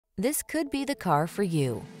This could be the car for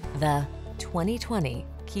you. The 2020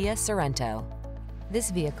 Kia Sorento.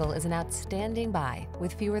 This vehicle is an outstanding buy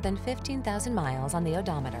with fewer than 15,000 miles on the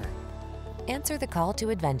odometer. Answer the call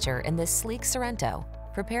to adventure in this sleek Sorento.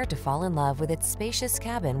 Prepare to fall in love with its spacious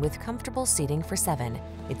cabin with comfortable seating for 7,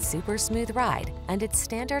 its super smooth ride, and its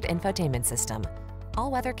standard infotainment system.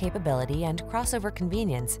 All-weather capability and crossover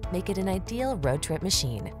convenience make it an ideal road trip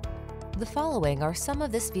machine. The following are some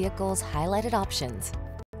of this vehicle's highlighted options: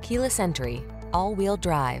 keyless entry, all-wheel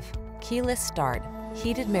drive, keyless start,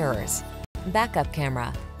 heated mirrors, backup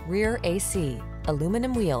camera, rear AC,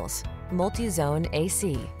 aluminum wheels, multi-zone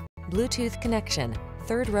AC, Bluetooth connection,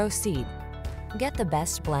 third-row seat. Get the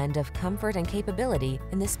best blend of comfort and capability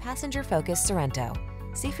in this passenger-focused Sorento.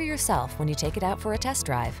 See for yourself when you take it out for a test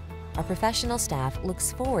drive. Our professional staff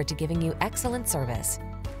looks forward to giving you excellent service.